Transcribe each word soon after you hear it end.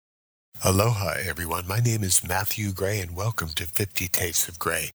Aloha, everyone. My name is Matthew Gray, and welcome to 50 Tastes of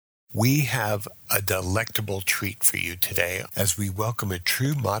Gray. We have a delectable treat for you today as we welcome a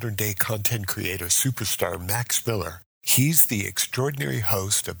true modern-day content creator superstar, Max Miller. He's the extraordinary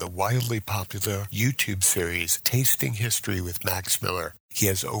host of the wildly popular YouTube series, Tasting History with Max Miller. He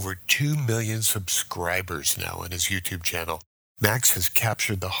has over 2 million subscribers now on his YouTube channel. Max has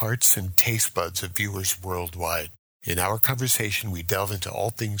captured the hearts and taste buds of viewers worldwide. In our conversation, we delve into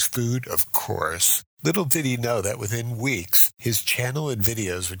all things food, of course. Little did he know that within weeks, his channel and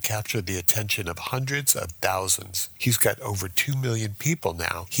videos would capture the attention of hundreds of thousands. He's got over 2 million people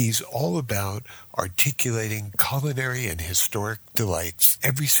now. He's all about articulating culinary and historic delights.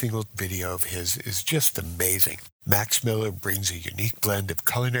 Every single video of his is just amazing. Max Miller brings a unique blend of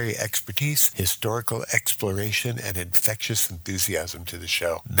culinary expertise, historical exploration, and infectious enthusiasm to the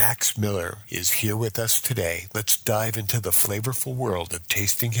show. Max Miller is here with us today. Let's dive into the flavorful world of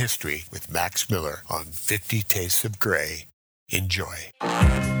tasting history with Max Miller on 50 Tastes of Gray. Enjoy.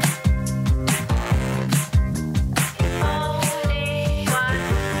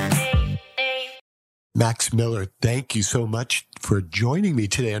 Max Miller, thank you so much for joining me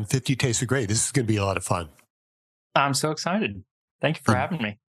today on 50 Tastes of Gray. This is going to be a lot of fun. I'm so excited. Thank you for having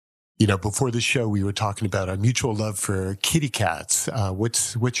me. You know, before the show, we were talking about our mutual love for kitty cats.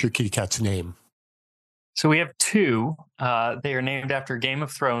 What's your kitty cat's name? So we have two. They are named after Game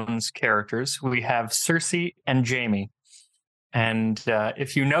of Thrones characters. We have Cersei and Jaime. And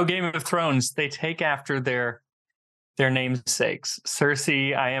if you know Game of Thrones, they take after their namesakes.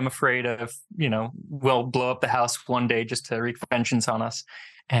 Cersei, I am afraid of, will blow up the house one day just to wreak vengeance on us.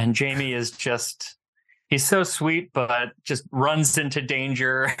 And Jaime is just... he's so sweet, but just runs into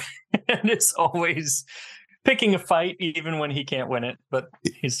danger and is always picking a fight, even when he can't win it. But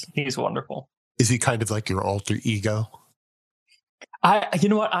he's wonderful. Is he kind of like your alter ego? You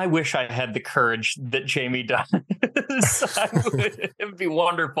know what? I wish I had the courage that Jaime does. It'd be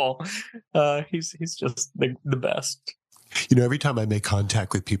wonderful. He's just the best. You know, every time I make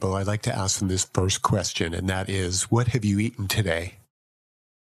contact with people, I like to ask them this first question, and that is, what have you eaten today?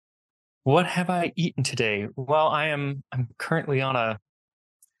 What have I eaten today? Well, I'm currently on a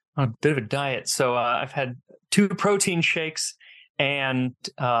bit of a diet. So I've had 2 protein shakes and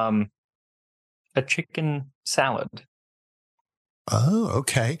a chicken salad. Oh,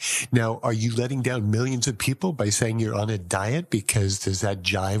 okay. Now, are you letting down millions of people by saying you're on a diet? Because does that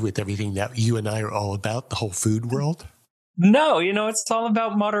jive with everything that you and I are all about, the whole food world? No, it's all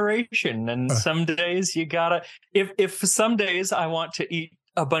about moderation. And some days you gotta, if some days I want to eat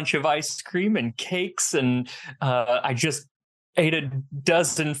a bunch of ice cream and cakes, and I just ate a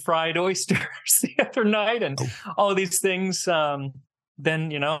dozen fried oysters the other night, and all of these things.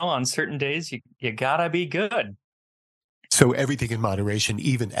 Then on certain days you gotta be good. So everything in moderation,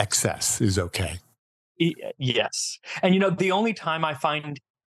 even excess, is okay. Yes, and the only time I find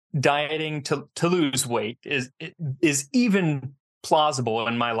dieting to lose weight is even plausible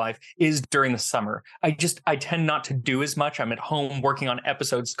in my life is during the summer. I tend not to do as much. I'm at home working on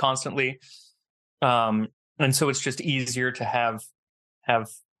episodes constantly. And so it's just easier to have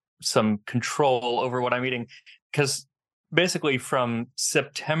some control over what I'm eating, because basically from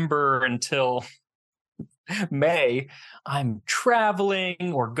September until May, I'm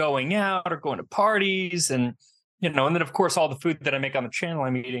traveling or going out or going to parties, and and then of course all the food that I make on the channel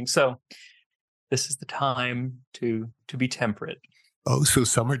I'm eating. So this is the time to be temperate. Oh, so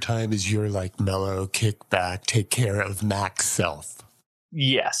summertime is your like mellow, kick back, take care of Max self.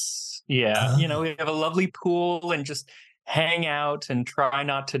 Yes. Yeah. We have a lovely pool and just hang out and try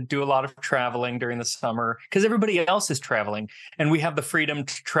not to do a lot of traveling during the summer because everybody else is traveling, and we have the freedom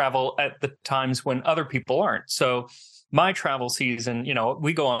to travel at the times when other people aren't. So my travel season,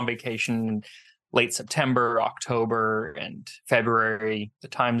 we go on vacation in late September, October, and February, the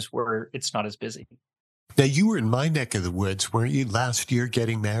times where it's not as busy. Now, you were in my neck of the woods, weren't you, last year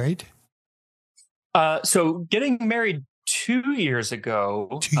getting married? So getting married 2 years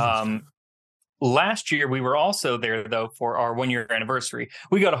ago. Last year, we were also there, though, for our 1-year anniversary.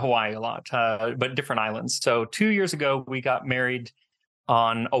 We go to Hawaii a lot, but different islands. So 2 years ago, we got married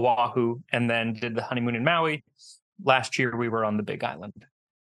on Oahu and then did the honeymoon in Maui. Last year, we were on the Big Island.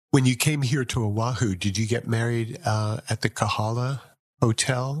 When you came here to Oahu, did you get married at the Kahala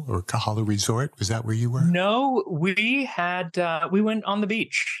Hotel or Kahala Resort? Was that where you were? No, we went on the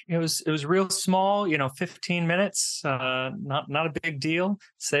beach. It was real small, 15 minutes, not a big deal.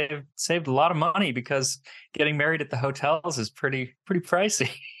 Saved a lot of money because getting married at the hotels is pretty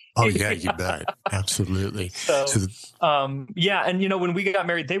pricey. Oh yeah, you bet. Absolutely. So yeah. And when we got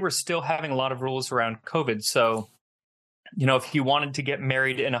married, they were still having a lot of rules around COVID. So if you wanted to get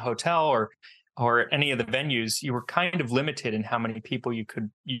married in a hotel or any of the venues, you were kind of limited in how many people you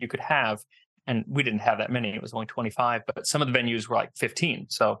could have. And we didn't have that many. It was only 25, but some of the venues were like 15.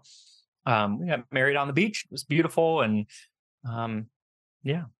 So we got married on the beach. It was beautiful. And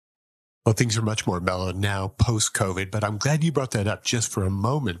yeah. Well, things are much more mellow now post-COVID, but I'm glad you brought that up just for a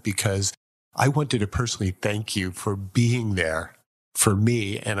moment, because I wanted to personally thank you for being there for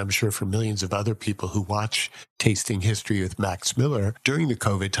me, and I'm sure for millions of other people who watch Tasting History with Max Miller during the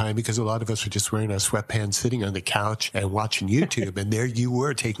COVID time, because a lot of us were just wearing our sweatpants, sitting on the couch and watching YouTube, and there you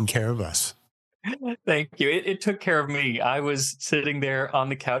were taking care of us. Thank you. It took care of me. I was sitting there on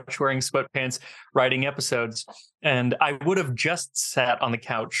the couch wearing sweatpants, writing episodes, and I would have just sat on the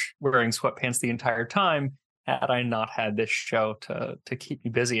couch wearing sweatpants the entire time had I not had this show to keep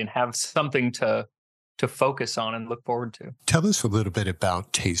me busy and have something to focus on and look forward to. Tell us a little bit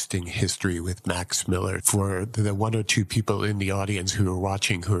about Tasting History with Max Miller for the one or two people in the audience who are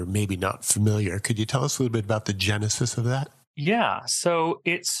watching who are maybe not familiar. Could you tell us a little bit about the genesis of that? Yeah. So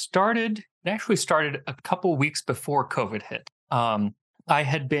it actually started a couple weeks before COVID hit. I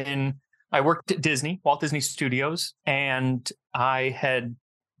worked at Disney, Walt Disney Studios, and I had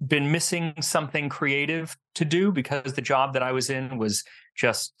been missing something creative to do because the job that I was in was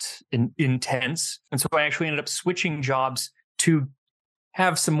just intense. And so I actually ended up switching jobs to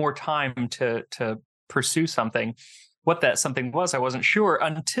have some more time to pursue something. What that something was, I wasn't sure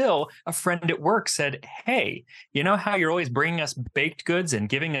until a friend at work said, "Hey, you know how you're always bringing us baked goods and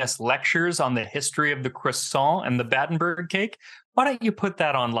giving us lectures on the history of the croissant and the Battenberg cake? Why don't you put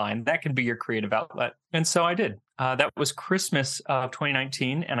that online? That can be your creative outlet." And so I did. That was Christmas of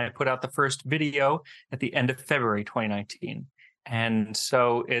 2019, and I put out the first video at the end of February 2019. And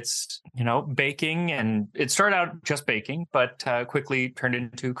so it's, baking, and it started out just baking, but quickly turned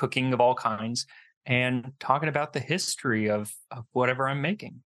into cooking of all kinds and talking about the history of whatever I'm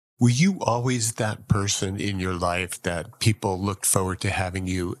making. Were you always that person in your life that people looked forward to having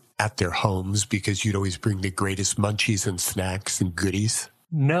you at their homes because you'd always bring the greatest munchies and snacks and goodies?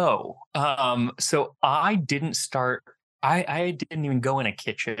 No. So I didn't start, I didn't even go in a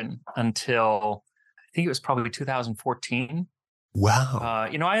kitchen until I think it was probably 2014. Wow.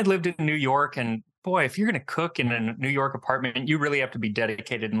 I had lived in New York, and boy, if you're going to cook in a New York apartment, you really have to be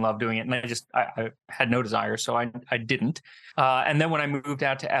dedicated and love doing it. And I had no desire, so I didn't. And then when I moved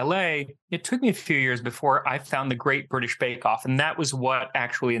out to LA, it took me a few years before I found the Great British Bake Off. And that was what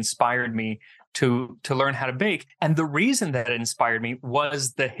actually inspired me to learn how to bake. And the reason that it inspired me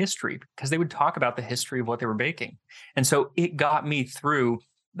was the history, because they would talk about the history of what they were baking. And so it got me through,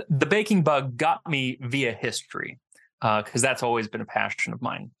 the baking bug got me via history, because that's always been a passion of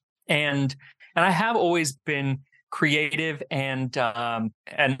mine. And I have always been creative and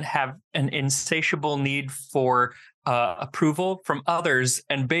have an insatiable need for approval from others.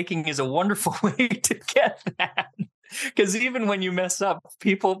 And baking is a wonderful way to get that, because even when you mess up,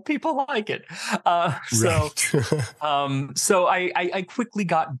 people like it. So I quickly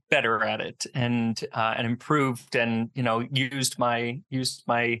got better at it and improved, and used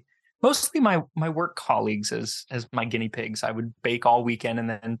my mostly my work colleagues as my guinea pigs. I would bake all weekend and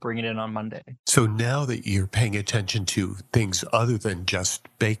then bring it in on Monday. So now that you're paying attention to things other than just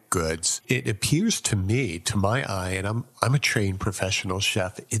baked goods, it appears to me, to my eye, and I'm a trained professional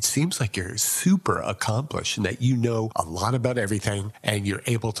chef, it seems like you're super accomplished and that you know a lot about everything and you're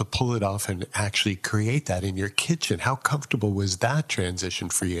able to pull it off and actually create that in your kitchen. How comfortable was that transition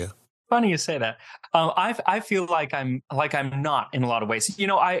for you? Funny you say that. I feel like I'm not in a lot of ways.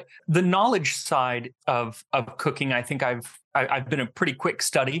 The knowledge side of cooking, I think I've been a pretty quick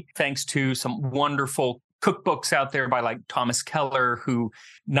study, thanks to some wonderful cookbooks out there by like Thomas Keller, who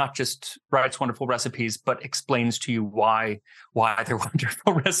not just writes wonderful recipes, but explains to you why they're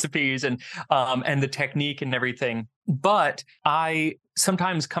wonderful recipes and the technique and everything. But I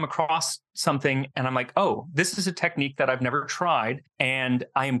sometimes come across something and I'm like, oh, this is a technique that I've never tried, and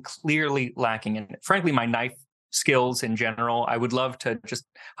I am clearly lacking in it. Frankly, my knife skills in general, I would love to just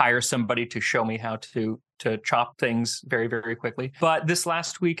hire somebody to show me how to chop things very, very quickly. But this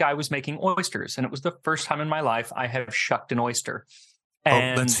last week I was making oysters, and it was the first time in my life I have shucked an oyster.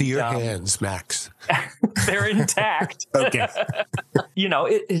 And, let's see your hands, Max. They're intact. Okay.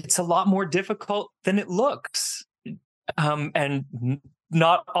 It's a lot more difficult than it looks. And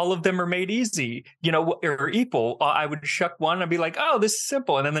not all of them are made easy, or equal. I would shuck one, I'd be like, oh, this is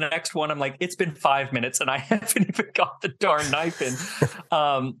simple. And then the next one, I'm like, it's been 5 minutes and I haven't even got the darn knife in.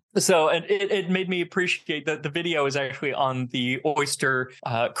 So it made me appreciate that the video is actually on the oyster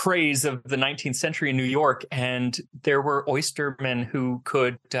craze of the 19th century in New York. And there were oystermen who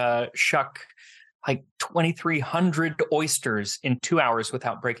could shuck like 2,300 oysters in 2 hours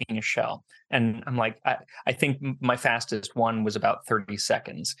without breaking a shell. And I'm like, I think my fastest one was about 30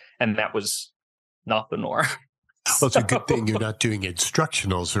 seconds. And that was not the norm. Well, it's a good thing you're not doing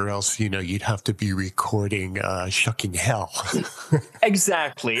instructionals, or else, you'd have to be recording shucking hell.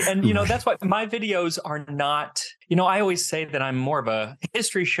 Exactly. And, that's why my videos are not, I always say that I'm more of a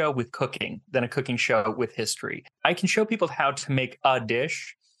history show with cooking than a cooking show with history. I can show people how to make a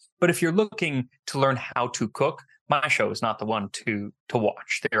dish, but if you're looking to learn how to cook, my show is not the one to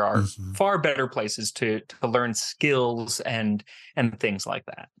watch. There are far better places to learn skills and things like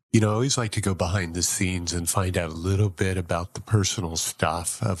that. I always like to go behind the scenes and find out a little bit about the personal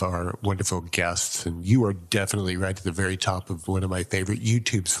stuff of our wonderful guests. And you are definitely right at the very top of one of my favorite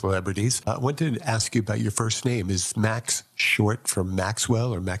YouTube celebrities. I wanted to ask you about your first name. Is Max short for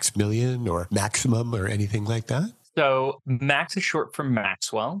Maxwell or Maximilian or Maximum or anything like that? So Max is short for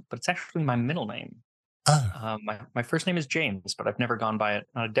Maxwell, but it's actually my middle name. Oh. My first name is James, but I've never gone by it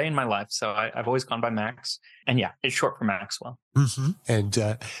on a day in my life. So I've always gone by Max. And yeah, it's short for Maxwell. Mm-hmm. And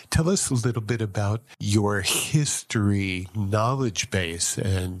tell us a little bit about your history knowledge base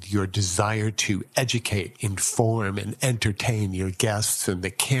and your desire to educate, inform, and entertain your guests and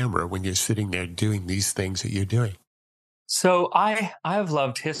the camera when you're sitting there doing these things that you're doing. So I've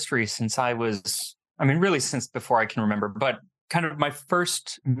loved history since really since before I can remember, but kind of my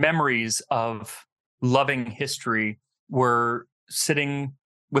first memories of loving history were sitting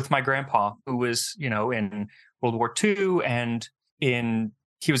with my grandpa, who was, in World War II, and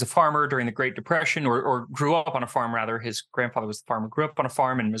he was a farmer during the Great Depression, or grew up on a farm, rather. His grandfather was the farmer, grew up on a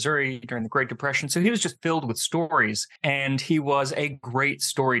farm in Missouri during the Great Depression. So he was just filled with stories, and he was a great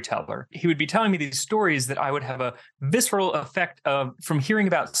storyteller. He would be telling me these stories that I would have a visceral effect from hearing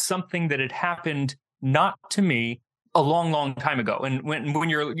about something that had happened not to me a long, long time ago. And when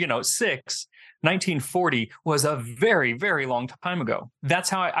you're, 6, 1940 was a very, very long time ago. That's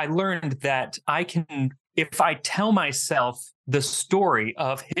how I learned that I can, if I tell myself the story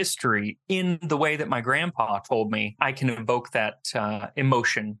of history in the way that my grandpa told me, I can evoke that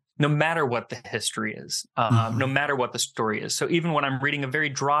emotion, no matter what the history is, no matter what the story is. So even when I'm reading a very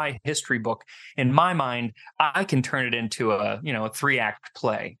dry history book, in my mind, I can turn it into a 3-act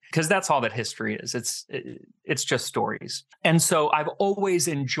play, because that's all that history is. It's just stories. And so I've always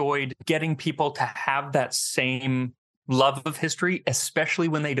enjoyed getting people to have that same love of history, especially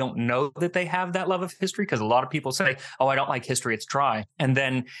when they don't know that they have that love of history, because a lot of people say, oh, I don't like history, it's dry. And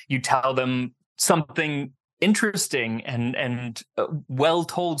then you tell them something interesting and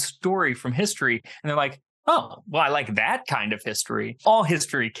well-told story from history, and they're like, oh, well, I like that kind of history. All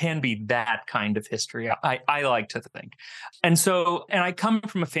history can be that kind of history, I like to think. And I come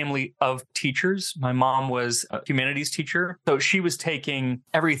from a family of teachers. My mom was a humanities teacher, so she was taking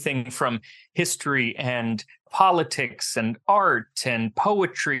everything from history and politics and art and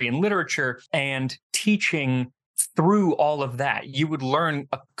poetry and literature and teaching through all of that. You would learn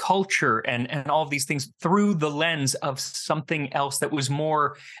a culture and all of these things through the lens of something else that was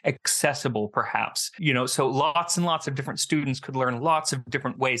more accessible, perhaps. So lots and lots of different students could learn lots of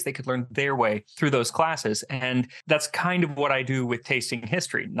different ways. They could learn their way through those classes. And that's kind of what I do with Tasting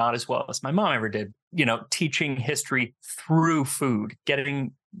History, not as well as my mom ever did. Teaching history through food,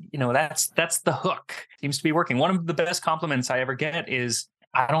 getting, that's the hook. Seems to be working. One of the best compliments I ever get is,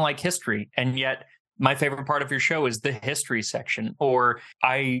 I don't like history, and yet my favorite part of your show is the history section. Or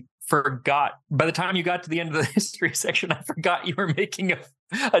I forgot, by the time you got to the end of the history section, I forgot you were making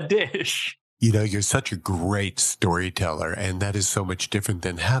a dish. You're such a great storyteller, and that is so much different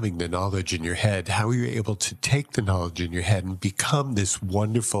than having the knowledge in your head. How are you able to take the knowledge in your head and become this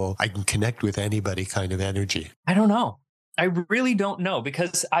wonderful, I can connect with anybody kind of energy? I don't know. I really don't know,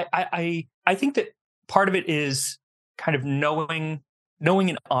 because I think that part of it is kind of knowing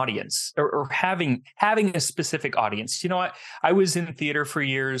an audience, or having a specific audience. I was in theater for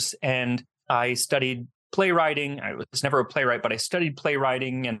years, and I studied playwriting. I was never a playwright, but I studied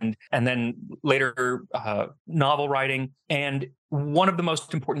playwriting and then later novel writing. And one of the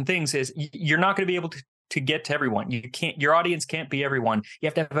most important things is you're not going to be able to get to everyone. Your audience can't be everyone. You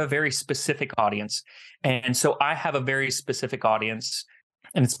have to have a very specific audience. And so I have a very specific audience,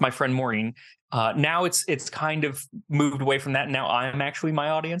 and it's my friend Maureen. Now it's kind of moved away from that. Now I'm actually my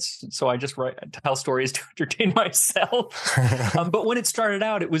audience, so I just tell stories to entertain myself. But when it started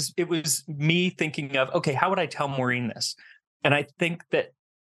out, it was me thinking of, okay, how would I tell Maureen this? And I think that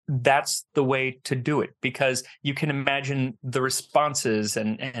that's the way to do it, because you can imagine the responses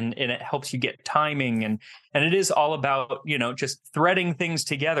and it helps you get timing, and it is all about, just threading things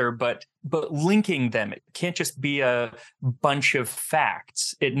together, but linking them. It can't just be a bunch of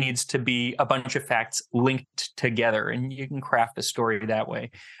facts. It needs to be a bunch of facts linked together, and you can craft a story that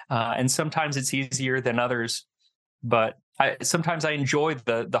way. And sometimes it's easier than others, but sometimes I enjoy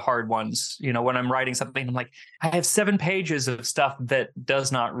the hard ones. When I'm writing something, I'm like, I have 7 pages of stuff that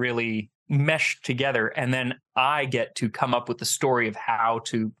does not really mesh together. And then I get to come up with the story of how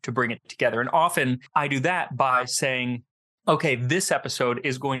to bring it together. And often I do that by saying, okay, this episode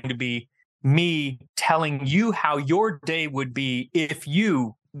is going to be me telling you how your day would be if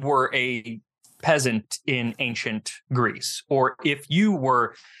you were a peasant in ancient Greece, or if you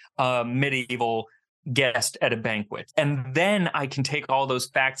were a medieval guest at a banquet. And then I can take all those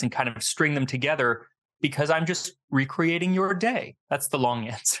facts and kind of string them together, because I'm just recreating your day. That's the long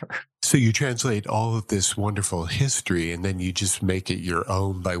answer. So you translate all of this wonderful history, and then you just make it your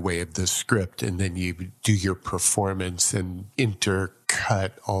own by way of the script, and then you do your performance and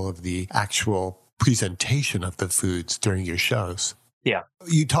intercut all of the actual presentation of the foods during your shows. Yeah.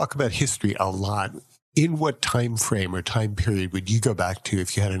 You talk about history a lot. In what time frame or time period would you go back to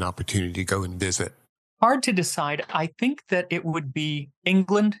if you had an opportunity to go and visit? Hard to decide. I think that it would be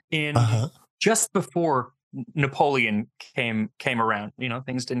England in just before Napoleon came around.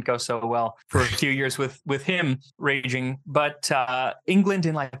 Things didn't go so well for a few years with him raging, but England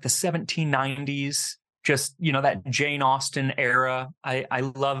in like the 1790s, just, that Jane Austen era.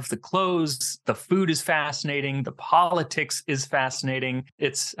 I love the clothes. The food is fascinating. The politics is fascinating.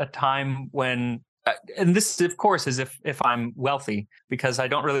 It's a time when, and this, of course, is if I'm wealthy, because I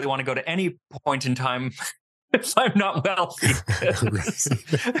don't really want to go to any point in time if I'm not wealthy.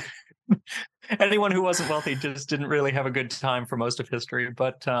 Anyone who wasn't wealthy just didn't really have a good time for most of history.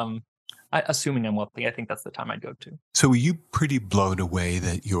 But assuming I'm wealthy, I think that's the time I'd go to. So were you pretty blown away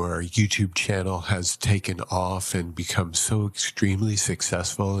that your YouTube channel has taken off and become so extremely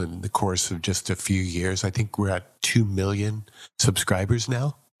successful in the course of just a few years? I think we're at 2 million subscribers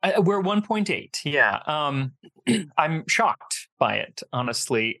now. We're 1.8. Yeah. I'm shocked by it,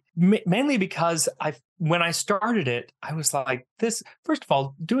 honestly, mainly because when I started it, I was like, this, first of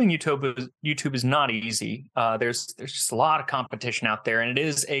all, doing YouTube is not easy. There's just a lot of competition out there, and it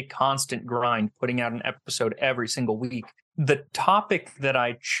is a constant grind putting out an episode every single week. The topic that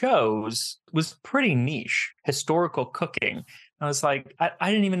I chose was pretty niche, historical cooking. I was like,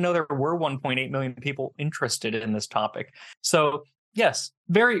 I didn't even know there were 1.8 million people interested in this topic. So yes,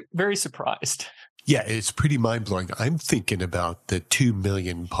 very, very surprised. Yeah, it's pretty mind-blowing. I'm thinking about the 2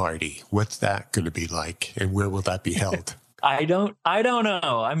 million party. What's that going to be like, and where will that be held? I don't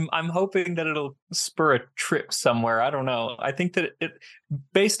know. I'm hoping that it'll spur a trip somewhere. I don't know. I think that it,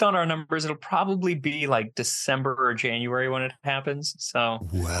 based on our numbers, it'll probably be like December or January when it happens. So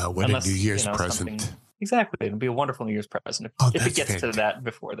wow, what a New Year's present. Exactly. It'll be a wonderful New Year's present if it gets to that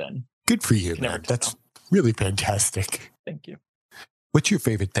before then. Good for you, man. That's really fantastic. Thank you. What's your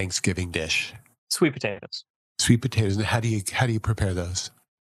favorite Thanksgiving dish? Sweet potatoes. Sweet potatoes. And how do you prepare those?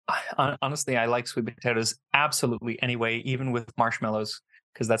 Honestly, I like sweet potatoes absolutely anyway, even with marshmallows,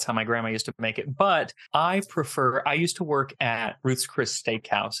 because that's how my grandma used to make it. But I used to work at Ruth's Chris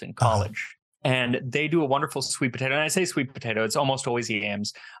Steakhouse in college, and they do a wonderful sweet potato. And I say sweet potato, it's almost always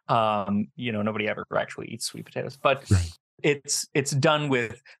yams. Nobody ever actually eats sweet potatoes, but it's done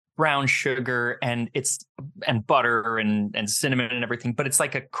with brown sugar and butter and cinnamon and everything, but it's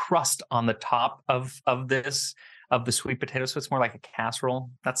like a crust on the top of the sweet potato, so it's more like a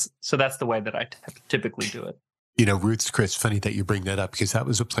casserole. That's the way that I typically do it. Ruth's Chris, funny that you bring that up, because that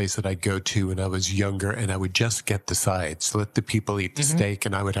was a place that I'd go to when I was younger, and I would just get the sides, let the people eat the steak,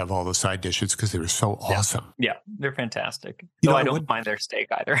 and I would have all the side dishes because they were so awesome. Yeah, they're fantastic. Though I don't mind their steak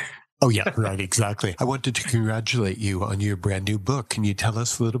either. Oh, yeah, right, exactly. I wanted to congratulate you on your brand new book. Can you tell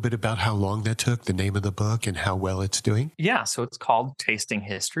us a little bit about how long that took, the name of the book, and how well it's doing? Yeah, so it's called Tasting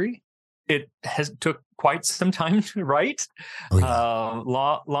History. It took quite some time to write,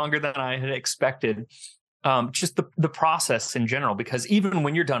 longer than I had expected. Just the process in general, because even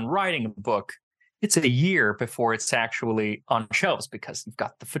when you're done writing a book, it's a year before it's actually on shelves, because you've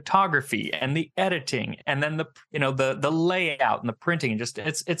got the photography and the editing and then the layout and the printing, and just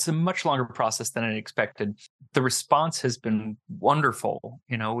it's a much longer process than I expected. The response has been wonderful.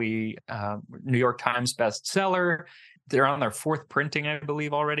 We New York Times bestseller. They're on their 4th printing, I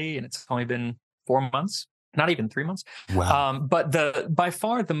believe, already, and it's only been 4 months. Not even 3 months. Wow. But by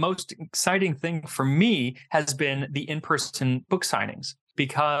far the most exciting thing for me has been the in-person book signings,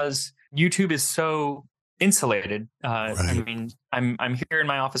 because YouTube is so insulated. I Right. mean, I'm here in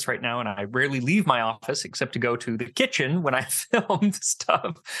my office right now, and I rarely leave my office except to go to the kitchen when I film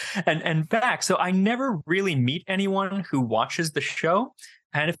stuff and back. So I never really meet anyone who watches the show.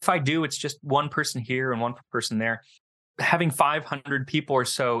 And if I do, it's just one person here and one person there. Having 500 people or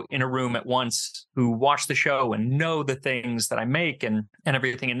so in a room at once who watch the show and know the things that I make and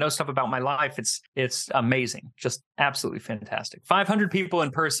everything and know stuff about my life, it's amazing. Just absolutely fantastic. 500 people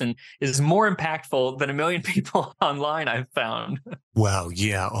in person is more impactful than 1 million people online, I've found. Wow.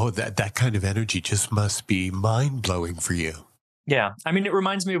 Yeah. Oh, that kind of energy just must be mind blowing for you. Yeah. I mean, it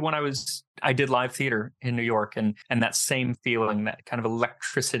reminds me of when I did live theater in New York, and that same feeling, that kind of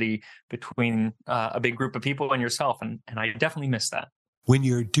electricity between a big group of people and yourself. And I definitely miss that. When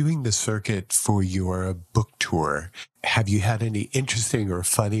you're doing the circuit for your book tour, have you had any interesting or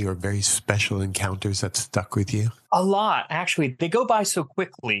funny or very special encounters that stuck with you? A lot, actually. They go by so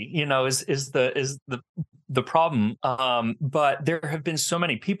quickly, is the problem. But there have been so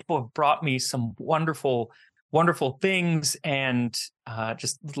many people have brought me some wonderful things, and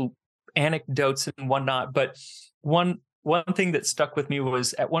just little anecdotes and whatnot. But one thing that stuck with me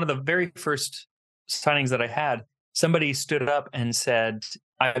was at one of the very first signings that I had, somebody stood up and said,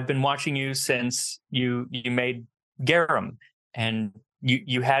 "I've been watching you since you made Garum, and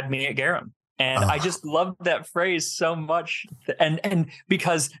you had me at Garum." And I just loved that phrase so much, and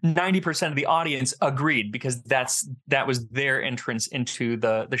because 90% of the audience agreed, because that was their entrance into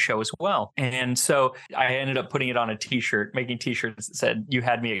the show as well. And so I ended up putting it on a T-shirt, making T-shirts that said "You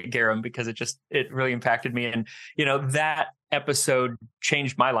had me at Garum," because it really impacted me. And that episode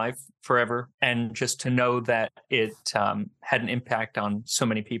changed my life forever. And just to know that it had an impact on so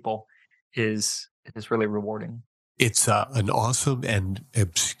many people is really rewarding. It's an awesome and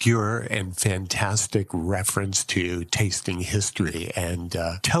obscure and fantastic reference to tasting history. And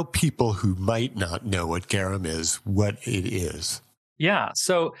tell people who might not know what garum is, what it is. Yeah,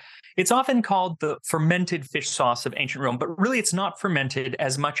 so it's often called the fermented fish sauce of ancient Rome, but really it's not fermented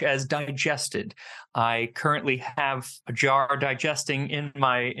as much as digested. I currently have a jar digesting in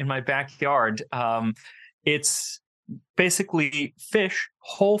my backyard. It's basically fish,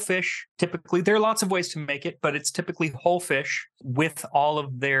 whole fish. Typically, there are lots of ways to make it, but it's typically whole fish with all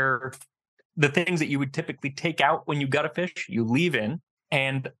of the things that you would typically take out when you gut a fish, you leave in,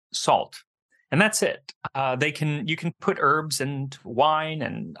 and salt. And that's it. You can put herbs and wine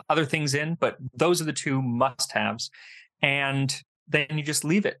and other things in, but those are the two must-haves. And then you just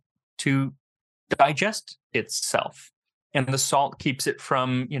leave it to digest itself. And the salt keeps it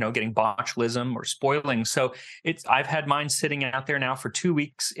from, getting botulism or spoiling. So I've had mine sitting out there now for 2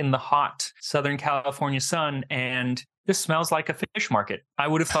 weeks in the hot Southern California sun, and this smells like a fish market. I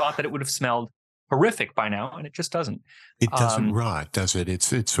would have thought that it would have smelled horrific by now, and it just doesn't. It doesn't rot, does it? It's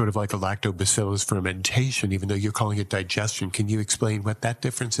sort of like a lactobacillus fermentation, even though you're calling it digestion. Can you explain what that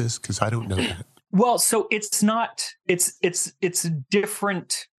difference is? Because I don't know that. Well, so it's not. It's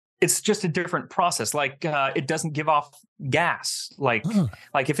different. It's just a different process. Like it doesn't give off gas. Like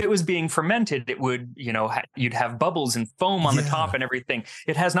if it was being fermented, it would, you'd have bubbles and foam on the top and everything.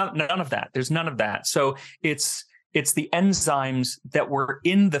 It has none of that. There's none of that. So it's the enzymes that were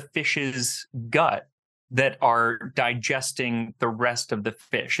in the fish's gut that are digesting the rest of the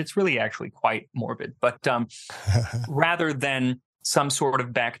fish. It's really actually quite morbid, but rather than some sort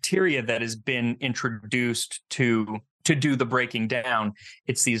of bacteria that has been introduced to do the breaking down,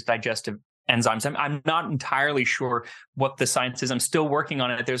 it's these digestive enzymes. I'm not entirely sure what the science is. I'm still working on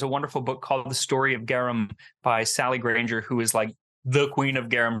it. There's a wonderful book called The Story of Garum by Sally Granger, who is like the queen of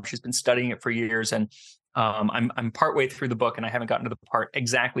garum. She's been studying it for years. And I'm partway through the book, and I haven't gotten to the part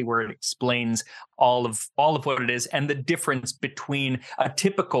exactly where it explains all of what it is and the difference between a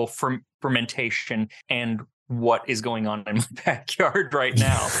typical fermentation and what is going on in my backyard right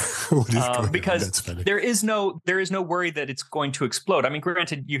now. Because there is no worry that it's going to explode. I mean,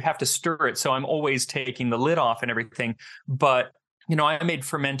 granted, you have to stir it, so I'm always taking the lid off and everything. But I made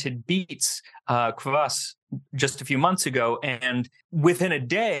fermented beets, kvass, just a few months ago, and within a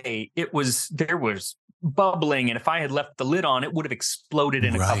day, there was bubbling, and if I had left the lid on, it would have exploded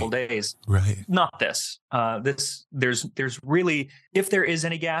in a couple days. Right. Not this. There's really, if there is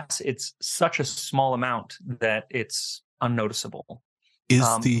any gas, it's such a small amount that it's unnoticeable.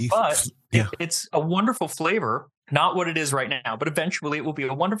 It's a wonderful flavor. Not what it is right now, but eventually it will be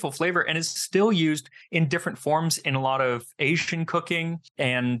a wonderful flavor, and is still used in different forms in a lot of Asian cooking.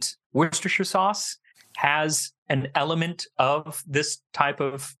 And Worcestershire sauce has an element of this type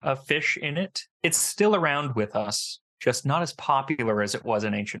of fish in it. It's still around with us. just not as popular as it was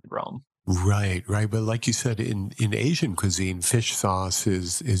in ancient Rome. Right, right. But like you said, in Asian cuisine, fish sauce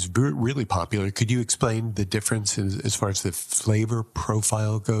is really popular. Could you explain the difference as far as the flavor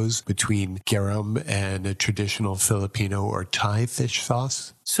profile goes between garam and a traditional Filipino or Thai fish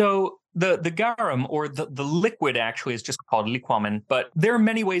sauce? So the garam, or the liquid, actually is just called liquamen, but there are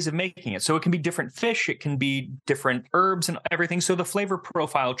many ways of making it. So it can be different fish, it can be different herbs and everything. So the flavor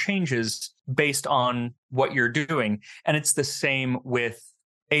profile changes based on what you're doing. And it's the same with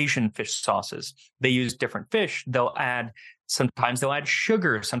Asian fish sauces. They use different fish. Sometimes they'll add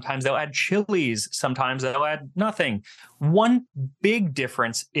sugar, sometimes they'll add chilies, sometimes they'll add nothing. One big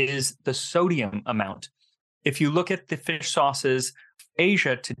difference is the sodium amount. If you look at the fish sauces,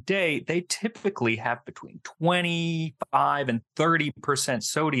 Asia today, they typically have between 25 and 30%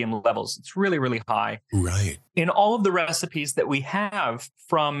 sodium levels. It's really, really high. Right. In all of the recipes that we have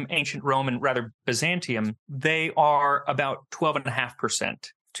from ancient Rome and rather Byzantium, they are about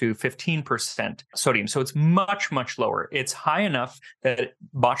 12.5% to 15% sodium. So it's much, much lower. It's high enough that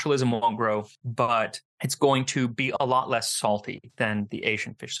botulism won't grow, but it's going to be a lot less salty than the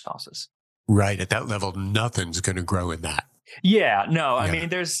Asian fish sauces. Right. At that level, nothing's going to grow in that. Yeah, no, I mean,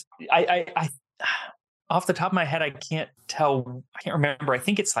 I off the top of my head, I can't remember. I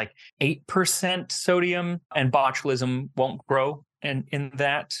think it's like 8% sodium, and botulism won't grow in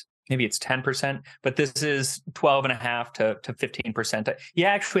that. Maybe it's 10%, but this is 12.5 to 15%. You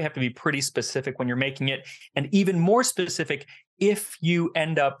actually have to be pretty specific when you're making it, and even more specific if you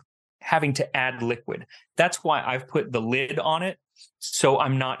end up having to add liquid. That's why I've put the lid on it, so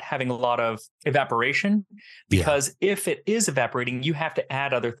I'm not having a lot of evaporation, because if it is evaporating, you have to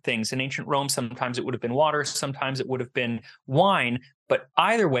add other things. In ancient Rome, sometimes it would have been water, sometimes it would have been wine, but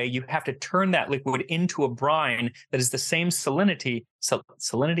either way, you have to turn that liquid into a brine that is the same salinity,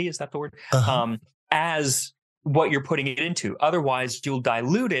 is that the word? As what you're putting it into. Otherwise, you'll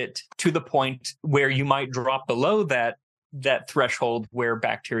dilute it to the point where you might drop below that threshold where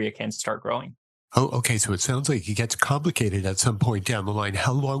bacteria can start growing. Oh, okay. So it sounds like it gets complicated at some point down the line.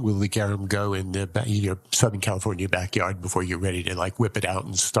 How long will the garum go in your Southern California backyard before you're ready to whip it out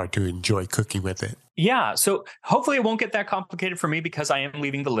and start to enjoy cooking with it? Yeah. So hopefully it won't get that complicated for me, because I am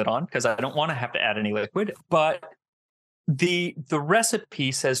leaving the lid on because I don't want to have to add any liquid. But the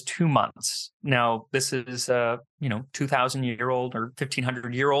recipe says 2 months. Now, this is 2,000-year-old or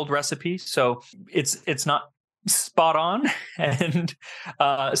 1,500-year-old recipe. So it's not spot on. And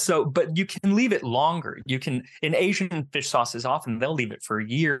but you can leave it longer. You can, in Asian fish sauces, often they'll leave it for a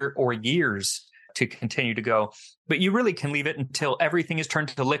year or years to continue to go, but you really can leave it until everything is turned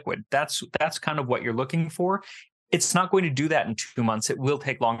to liquid. That's kind of what you're looking for. It's not going to do that in 2 months. It will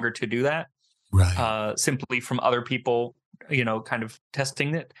take longer to do that. Right. Simply from other people, kind of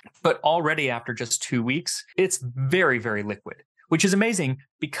testing it. But already after just 2 weeks, it's very, very liquid, which is amazing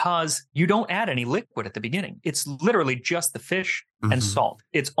because you don't add any liquid at the beginning. It's literally just the fish and salt.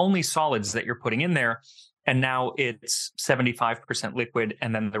 It's only solids that you're putting in there. And now it's 75% liquid,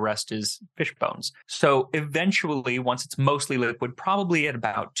 and then the rest is fish bones. So eventually, once it's mostly liquid, probably at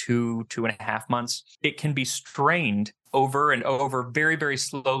about 2.5 months, it can be strained over and over very, very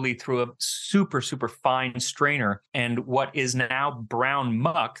slowly through a super, super fine strainer. And what is now brown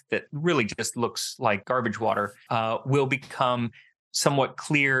muck that really just looks like garbage water will become somewhat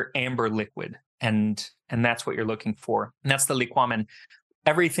clear amber liquid. And that's what you're looking for. And that's the liquamen.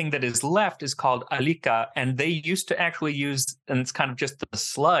 Everything that is left is called alica, and they used to actually use, and it's kind of just the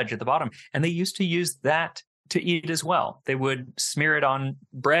sludge at the bottom, and they used to use that to eat as well. They would smear it on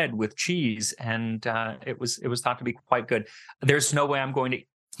bread with cheese, and it was thought to be quite good. There's no way I'm going to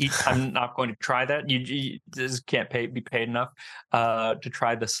eat. I'm not going to try that. You just can't be paid enough to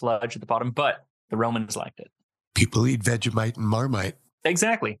try the sludge at the bottom, but the Romans liked it. People eat Vegemite and Marmite.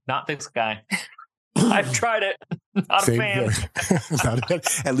 Exactly. Not this guy. I've tried it. Not a fan.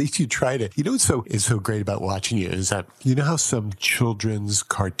 At least you tried it. You know what's so great about watching you is that you know how some children's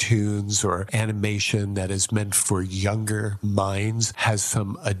cartoons or animation that is meant for younger minds has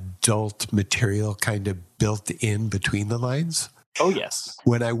some adult material kind of built in between the lines? Oh, yes.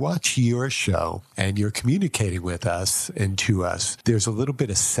 When I watch your show and you're communicating with us and to us, there's a little bit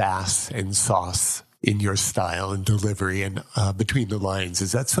of sass and sauce in your style and delivery and between the lines.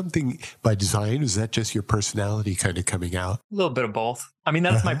 Is that something by design? Is that just your personality kind of coming out? A little bit of both. I mean,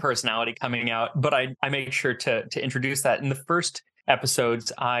 that's my personality coming out, but I make sure to introduce that. In the first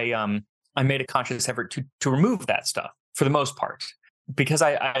episodes, I made a conscious effort to remove that stuff for the most part, because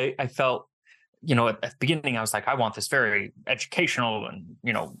I felt, at the beginning, I was like, I want this very educational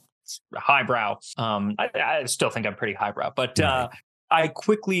and, highbrow. I still think I'm pretty highbrow, but right. I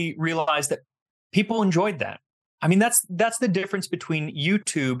quickly realized that people enjoyed that. I mean, that's the difference between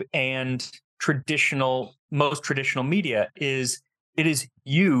YouTube and most traditional media is it is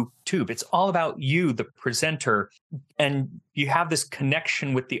YouTube. It's all about you, the presenter, and you have this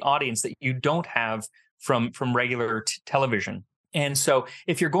connection with the audience that you don't have from regular television. And so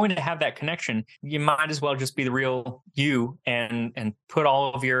if you're going to have that connection, you might as well just be the real you and put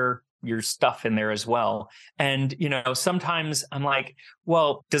all of your stuff in there as well. And, sometimes I'm like,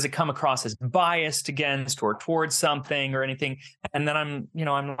 well, does it come across as biased against or towards something or anything? And then I'm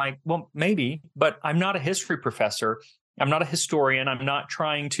like, well, maybe, but I'm not a history professor. I'm not a historian. I'm not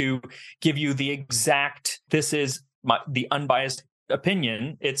trying to give you the exact, this is the unbiased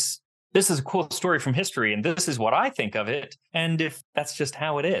opinion. This is a cool story from history, and this is what I think of it. And if that's just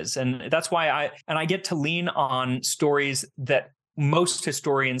how it is. And that's why I get to lean on stories that most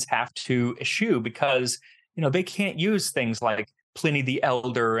historians have to eschew because, they can't use things like Pliny the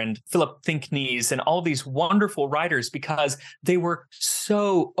Elder and Philip Thinknesse and all these wonderful writers because they were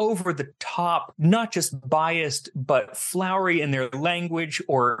so over the top, not just biased, but flowery in their language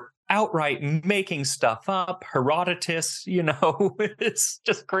or outright making stuff up. Herodotus, it's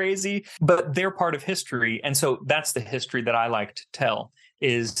just crazy, but they're part of history. And so that's the history that I like to tell,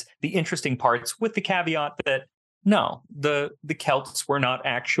 is the interesting parts, with the caveat that no, the Celts were not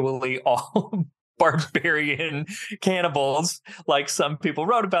actually all barbarian cannibals like some people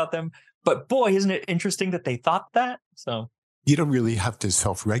wrote about them. But boy, isn't it interesting that they thought that? So you don't really have to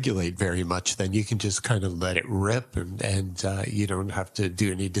self-regulate very much. Then you can just kind of let it rip, and you don't have to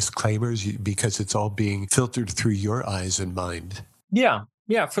do any disclaimers because it's all being filtered through your eyes and mind. Yeah.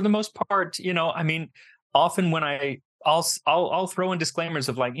 For the most part, I mean, often when I'll throw in disclaimers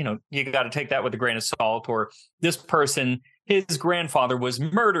of like, you got to take that with a grain of salt, or this person, his grandfather was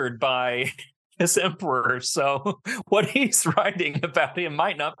murdered by this emperor, so what he's writing about him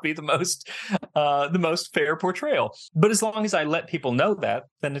might not be the most fair portrayal. But as long as I let people know that,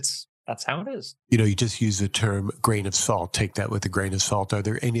 then that's how it is. You just use the term grain of salt. Take that with a grain of salt. Are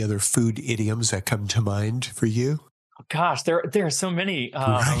there any other food idioms that come to mind for you? Gosh, there are so many.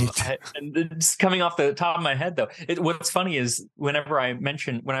 Right. And it's coming off the top of my head, though. What's funny is whenever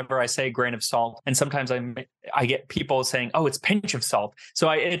I say grain of salt, and sometimes I get people saying, "Oh, it's pinch of salt." So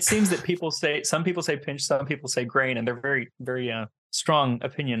it seems that some people say pinch, some people say grain, and they're very, very strong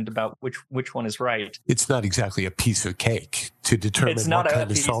opinion about which one is right. It's not exactly a piece of cake to determine what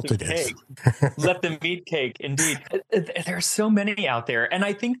kind of salt it is. Let them eat cake. Indeed, there are so many out there, and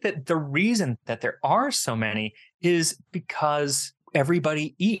I think that the reason that there are so many is because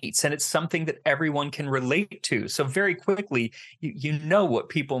everybody eats, and it's something that everyone can relate to. So very quickly, you know what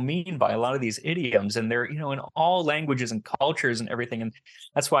people mean by a lot of these idioms, and they're, in all languages and cultures and everything. And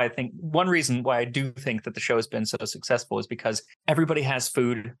that's why I think one reason why I do think that the show has been so successful is because everybody has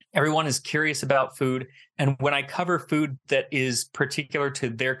food. Everyone is curious about food. And when I cover food that is particular to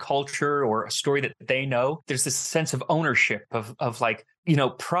their culture or a story that they know, there's this sense of ownership of like,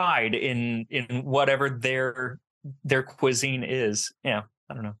 pride in whatever their cuisine is. Yeah,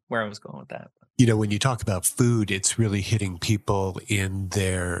 I don't know where I was going with that. When you talk about food, it's really hitting people in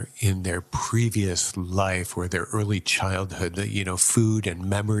their previous life or their early childhood. Food and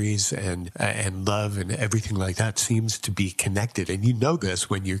memories and love and everything like that seems to be connected. And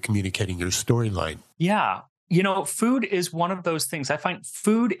this when you're communicating your storyline. Yeah. Food is one of those things. I find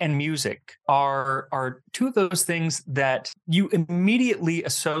food and music are two of those things that you immediately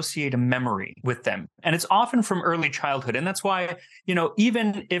associate a memory with them. And it's often from early childhood. And that's why,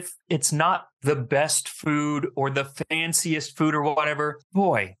 even if it's not the best food or the fanciest food or whatever,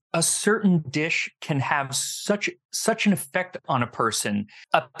 boy, a certain dish can have such an effect on a person.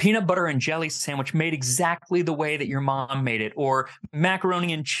 A peanut butter and jelly sandwich made exactly the way that your mom made it, or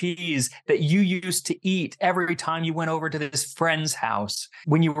macaroni and cheese that you used to eat every time you went over to this friend's house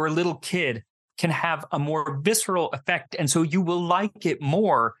when you were a little kid, can have a more visceral effect. And so you will like it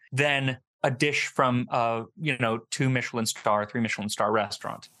more than a dish from a 3 Michelin star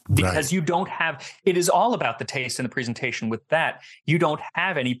restaurant, because you don't have, it is all about the taste and the presentation. With that, you don't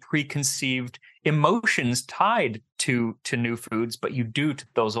have any preconceived emotions tied to new foods, but you do to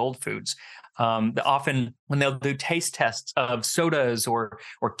those old foods. Often when they'll do taste tests of sodas or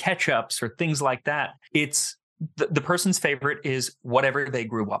ketchups or things like that, it's the person's favorite is whatever they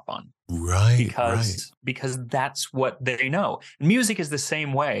grew up on. Right. Because that's what they know. Music is the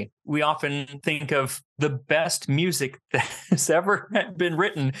same way. We often think of the best music that has ever been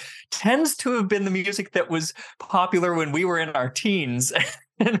written tends to have been the music that was popular when we were in our teens.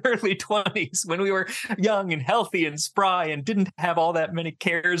 and early 20s when we were young and healthy and spry and didn't have all that many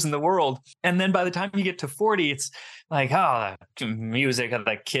cares in the world. And then by the time you get to 40, it's like, oh, the music of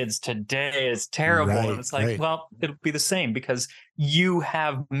the kids today is terrible. Right, and it's like, right. well, it'll be the same because you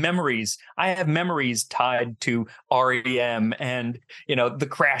have memories. I have memories tied to REM and, the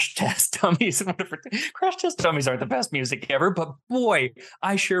Crash Test Dummies and whatever. Crash Test Dummies aren't the best music ever, but boy,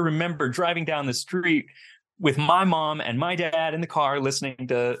 I sure remember driving down the street with my mom and my dad in the car listening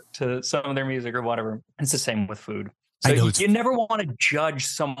to some of their music or whatever. It's the same with food. So you never want to judge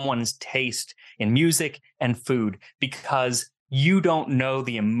someone's taste in music and food because you don't know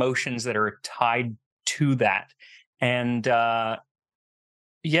the emotions that are tied to that. And I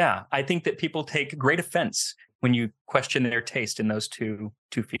think that people take great offense when you question their taste in those two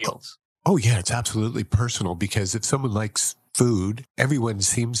fields. Oh, yeah, it's absolutely personal because if someone likes food, everyone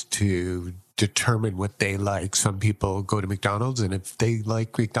seems to determine what they like. Some people go to McDonald's, and if they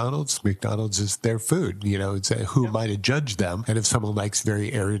like McDonald's, McDonald's is their food. It's who am I to judge them? And if someone likes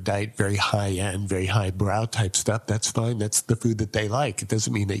very erudite, very high-end, very highbrow type stuff, that's fine. That's the food that they like. It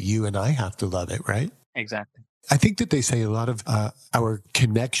doesn't mean that you and I have to love it, right? Exactly. I think that they say a lot of our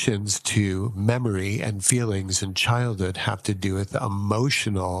connections to memory and feelings in childhood have to do with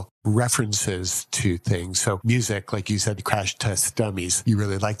emotional references to things. So music, like you said, Crash Test Dummies, you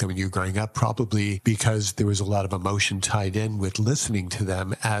really liked them when you were growing up, probably because there was a lot of emotion tied in with listening to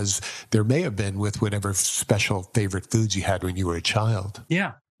them, as there may have been with whatever special favorite foods you had when you were a child.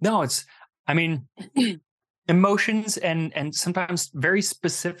 Yeah. No, emotions and sometimes very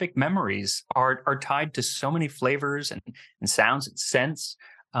specific memories are tied to so many flavors and sounds and scents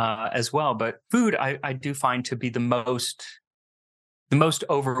as well. But food, I do find to be the most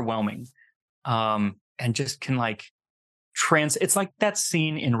overwhelming, and just can it's like that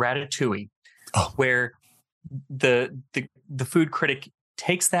scene in Ratatouille, where the food critic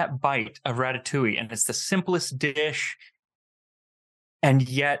takes that bite of Ratatouille, and it's the simplest dish, and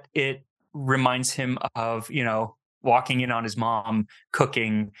yet it reminds him of, walking in on his mom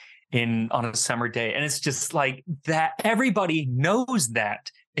cooking on a summer day. And it's just like that. Everybody knows that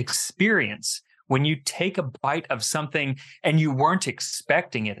experience when you take a bite of something and you weren't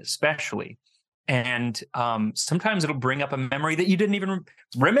expecting it, especially. And sometimes it'll bring up a memory that you didn't even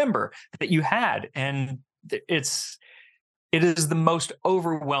remember that you had. And it is the most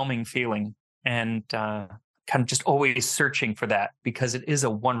overwhelming feeling. And kind of just always searching for that because it is a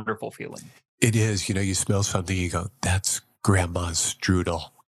wonderful feeling. It is. You smell something, you go, that's grandma's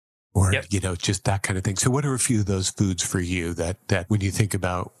strudel. Or, yep. Just that kind of thing. So what are a few of those foods for you that when you think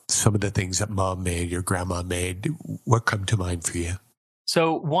about some of the things that mom made, your grandma made, what come to mind for you?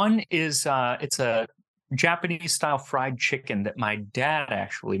 So one is, it's a Japanese style fried chicken that my dad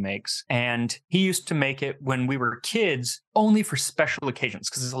actually makes. And he used to make it when we were kids only for special occasions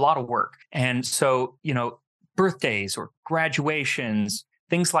because it's a lot of work. And so, birthdays or graduations,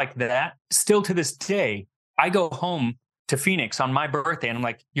 things like that. Still to this day, I go home to Phoenix on my birthday and I'm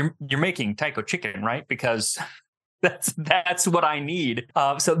like, you're making taiko chicken, right? Because that's what I need.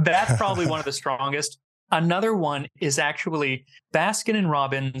 So that's probably one of the strongest. Another one is actually Baskin &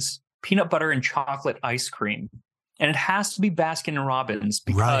 Robbins peanut butter and chocolate ice cream. And it has to be Baskin & Robbins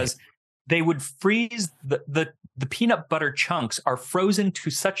because they would freeze the peanut butter chunks are frozen to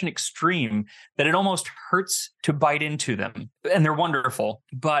such an extreme that it almost hurts to bite into them. And they're wonderful.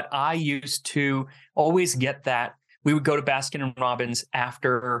 But I used to always get that. We would go to Baskin & Robbins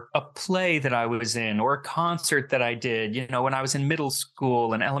after a play that I was in or a concert that I did, when I was in middle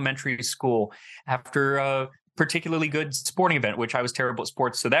school and elementary school, after a particularly good sporting event, which I was terrible at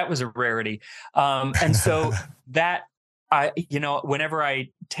sports. So that was a rarity. And so that, whenever I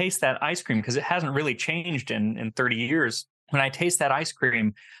taste that ice cream, because it hasn't really changed in 30 years, when I taste that ice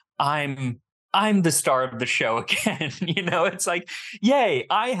cream, I'm the star of the show again. It's like, yay,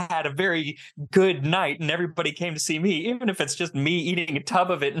 I had a very good night and everybody came to see me, even if it's just me eating a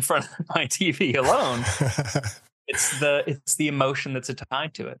tub of it in front of my TV alone. It's the emotion that's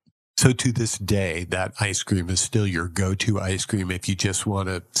tied to it. So to this day, that ice cream is still your go-to ice cream if you just want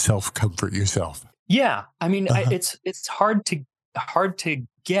to self-comfort yourself. Yeah. I mean, it's hard to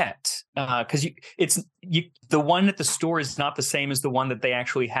get because the one at the store is not the same as the one that they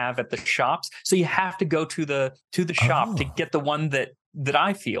actually have at the shops. So you have to go to the shop to get the one that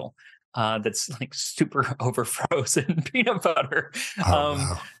I feel that's like super over frozen peanut butter.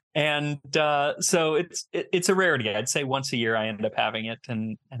 Wow. And so it's a rarity. I'd say once a year I end up having it,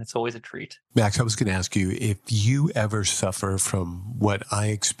 and it's always a treat. Max, I was going to ask you if you ever suffer from what I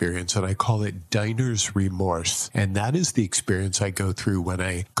experience, and I call it diner's remorse. And that is the experience I go through when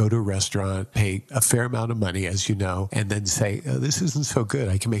I go to a restaurant, pay a fair amount of money, as you know, and then say, oh, this isn't so good.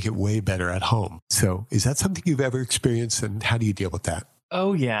 I can make it way better at home. So is that something you've ever experienced, and how do you deal with that?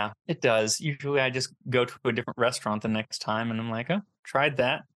 Oh, yeah, it does. Usually I just go to a different restaurant the next time and I'm like, oh, tried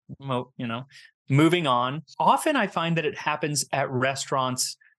that. Moving on. Often I find that it happens at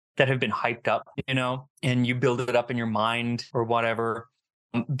restaurants that have been hyped up, and you build it up in your mind or whatever.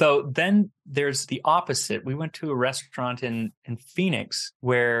 Though then there's the opposite. We went to a restaurant in Phoenix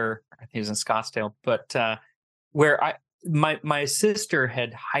where I think it was in Scottsdale, but where my sister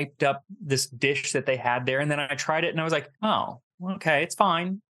had hyped up this dish that they had there, and then I tried it and I was like, oh, okay, it's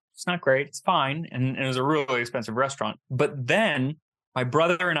fine. It's not great. It's fine. And it was a really expensive restaurant. But then my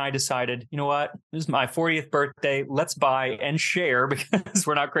brother and I decided, you know what? This is my 40th birthday. Let's buy and share, because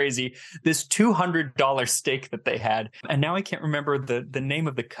we're not crazy, this $200 steak that they had. And now I can't remember the name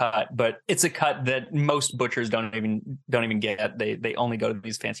of the cut, but it's a cut that most butchers don't even get. They only go to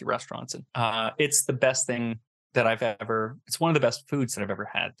these fancy restaurants. And it's the best thing that it's one of the best foods that I've ever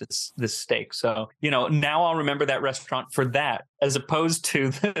had, this steak. So, now I'll remember that restaurant for that, as opposed to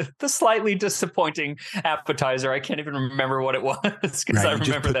the slightly disappointing appetizer. I can't even remember what it was, because I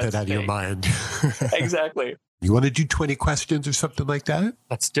remember that out of your mind. Exactly. You want to do 20 questions or something like that?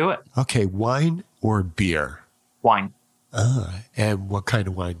 Let's do it. Okay. Wine or beer? Wine. And what kind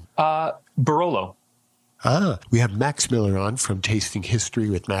of wine? Barolo. We have Max Miller on from Tasting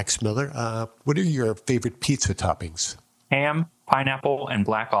History with Max Miller. What are your favorite pizza toppings? Ham, pineapple, and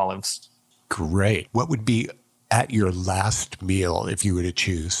black olives. Great. What would be at your last meal if you were to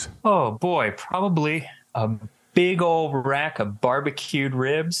choose? Oh, boy. Probably a big old rack of barbecued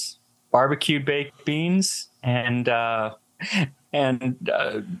ribs, barbecued baked beans, and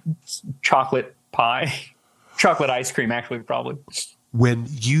chocolate pie. Chocolate ice cream, actually, probably. When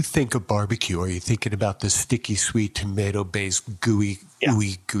you think of barbecue, are you thinking about the sticky, sweet, tomato-based, gooey?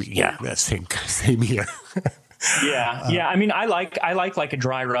 Yeah. Same here. Yeah. I mean, I like a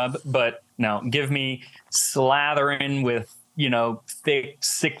dry rub, but no, give me slathering with, thick,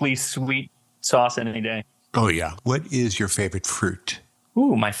 sickly, sweet sauce any day. Oh, yeah. What is your favorite fruit?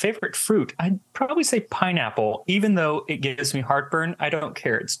 Ooh, my favorite fruit. I'd probably say pineapple. Even though it gives me heartburn, I don't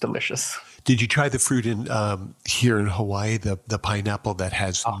care. It's delicious. Did you try the fruit here in Hawaii, the pineapple that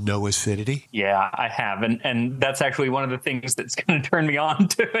has no acidity? Yeah, I have. And that's actually one of the things that's going to turn me on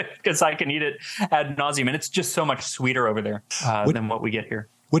to it, because I can eat it ad nauseum. And it's just so much sweeter over there than what we get here.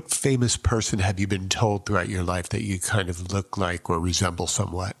 What famous person have you been told throughout your life that you kind of look like or resemble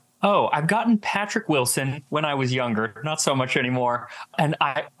somewhat? Oh, I've gotten Patrick Wilson when I was younger, not so much anymore. And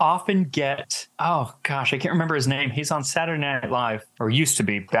I often get, oh gosh, I can't remember his name. He's on Saturday Night Live, or used to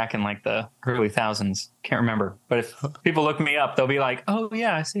be back in like the early thousands. Can't remember. But if people look me up, they'll be like, oh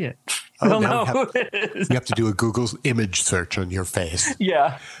yeah, I see it. They'll know who it is. You have to do a Google image search on your face.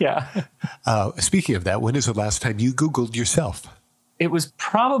 Yeah. Speaking of that, when is the last time you Googled yourself? It was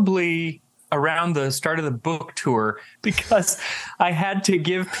probably around the start of the book tour, because I had to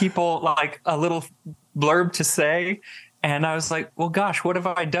give people like a little blurb to say. And I was like, well, gosh, what have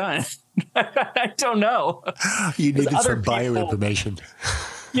I done? I don't know. You needed some bio information.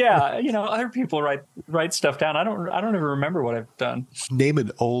 Yeah. Other people write stuff down. I don't even remember what I've done. Name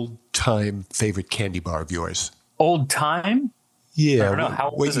an old time favorite candy bar of yours. Old time? Yeah. I don't know.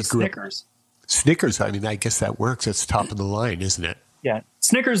 How old is it? Snickers? Snickers. I mean, I guess that works. It's top of the line, isn't it? Yeah.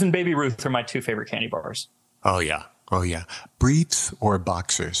 Snickers and Baby Ruth are my two favorite candy bars. Oh, yeah. Briefs or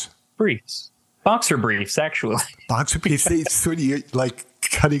boxers? Briefs. Boxer briefs, actually. Boxer briefs. It's sort of like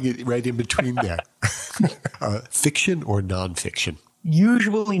cutting it right in between there. Fiction or nonfiction?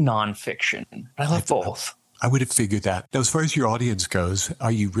 Usually nonfiction. I love both. I would have figured that. Now, as far as your audience goes,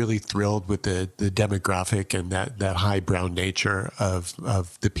 are you really thrilled with the demographic and that highbrow nature of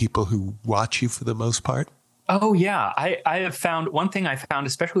the people who watch you for the most part? Oh, yeah. I have found one thing I found,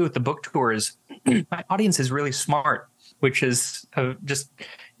 especially with the book tour, is my audience is really smart, which is just,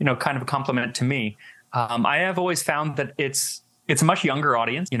 kind of a compliment to me. I have always found that it's a much younger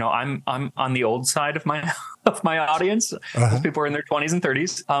audience. I'm on the old side of my audience. Most people are in their 20s and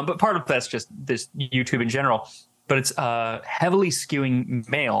 30s. But part of that's just this YouTube in general. But it's a heavily skewing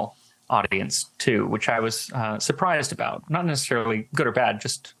male audience too, which I was surprised about. Not necessarily good or bad,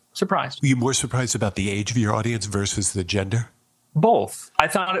 just surprised. Were you more surprised about the age of your audience versus the gender? Both. I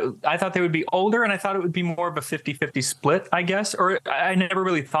thought they would be older, and I thought it would be more of a 50-50 split, I guess. Or I never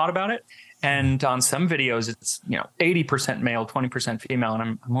really thought about it. And on some videos, it's 80% male, 20% female, and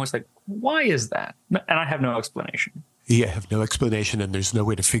I'm always like, why is that? And I have no explanation. Yeah, I have no explanation, and there's no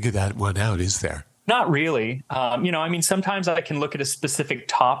way to figure that one out, is there? Not really. Sometimes I can look at a specific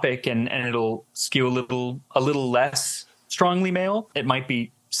topic and it'll skew a little less strongly male. It might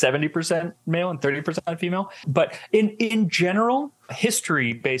be 70% male and 30% female. But in general,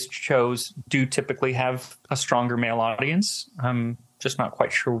 history-based shows do typically have a stronger male audience. I'm just not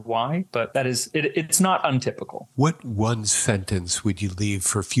quite sure why, but that is it's not untypical. What one sentence would you leave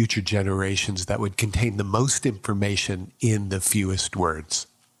for future generations that would contain the most information in the fewest words?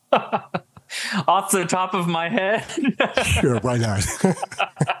 Off the top of my head? Sure, why not?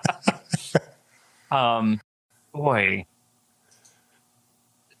 Boy.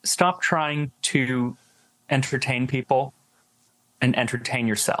 Stop trying to entertain people and entertain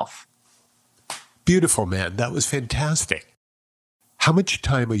yourself. Beautiful, man. That was fantastic. How much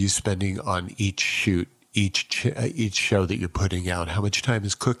time are you spending on each shoot, each show that you're putting out? How much time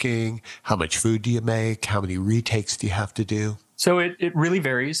is cooking? How much food do you make? How many retakes do you have to do? So it really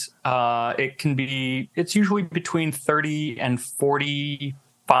varies. It's usually between 30 and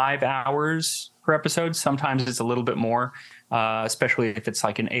 45 hours per episode. Sometimes it's a little bit more, especially if it's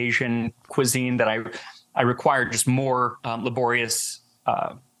like an Asian cuisine that I require just more laborious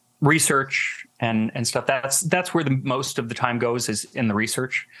research and stuff. That's where the most of the time goes, is in the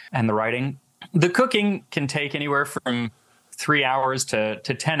research and the writing. The cooking can take anywhere from 3 hours to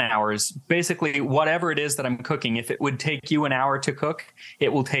 10 hours. Basically, whatever it is that I'm cooking, if it would take you an hour to cook,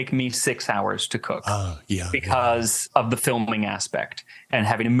 it will take me 6 hours to cook. Because of the filming aspect and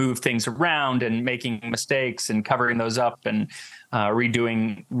having to move things around and making mistakes and covering those up and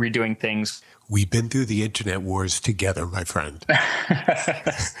redoing things. We've been through the internet wars together, my friend.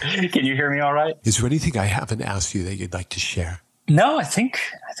 Can you hear me all right? Is there anything I haven't asked you that you'd like to share? No, I think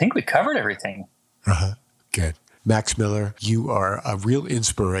we covered everything. Good. Max Miller, you are a real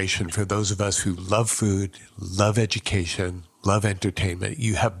inspiration for those of us who love food, love education, love entertainment.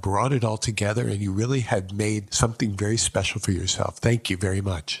 You have brought it all together, and you really have made something very special for yourself. Thank you very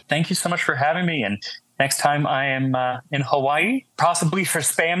much. Thank you so much for having me. And next time I am in Hawaii, possibly for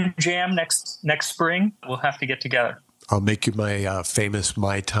Spam Jam next spring, we'll have to get together. I'll make you my famous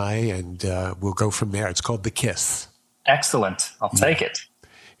Mai Tai, and we'll go from there. It's called The Kiss. Excellent. I'll take it.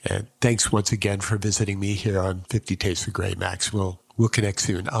 And thanks once again for visiting me here on 50 Tastes of Grey, Max. We'll connect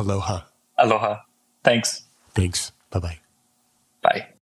soon. Aloha. Aloha. Thanks. Thanks. Bye-bye. Bye.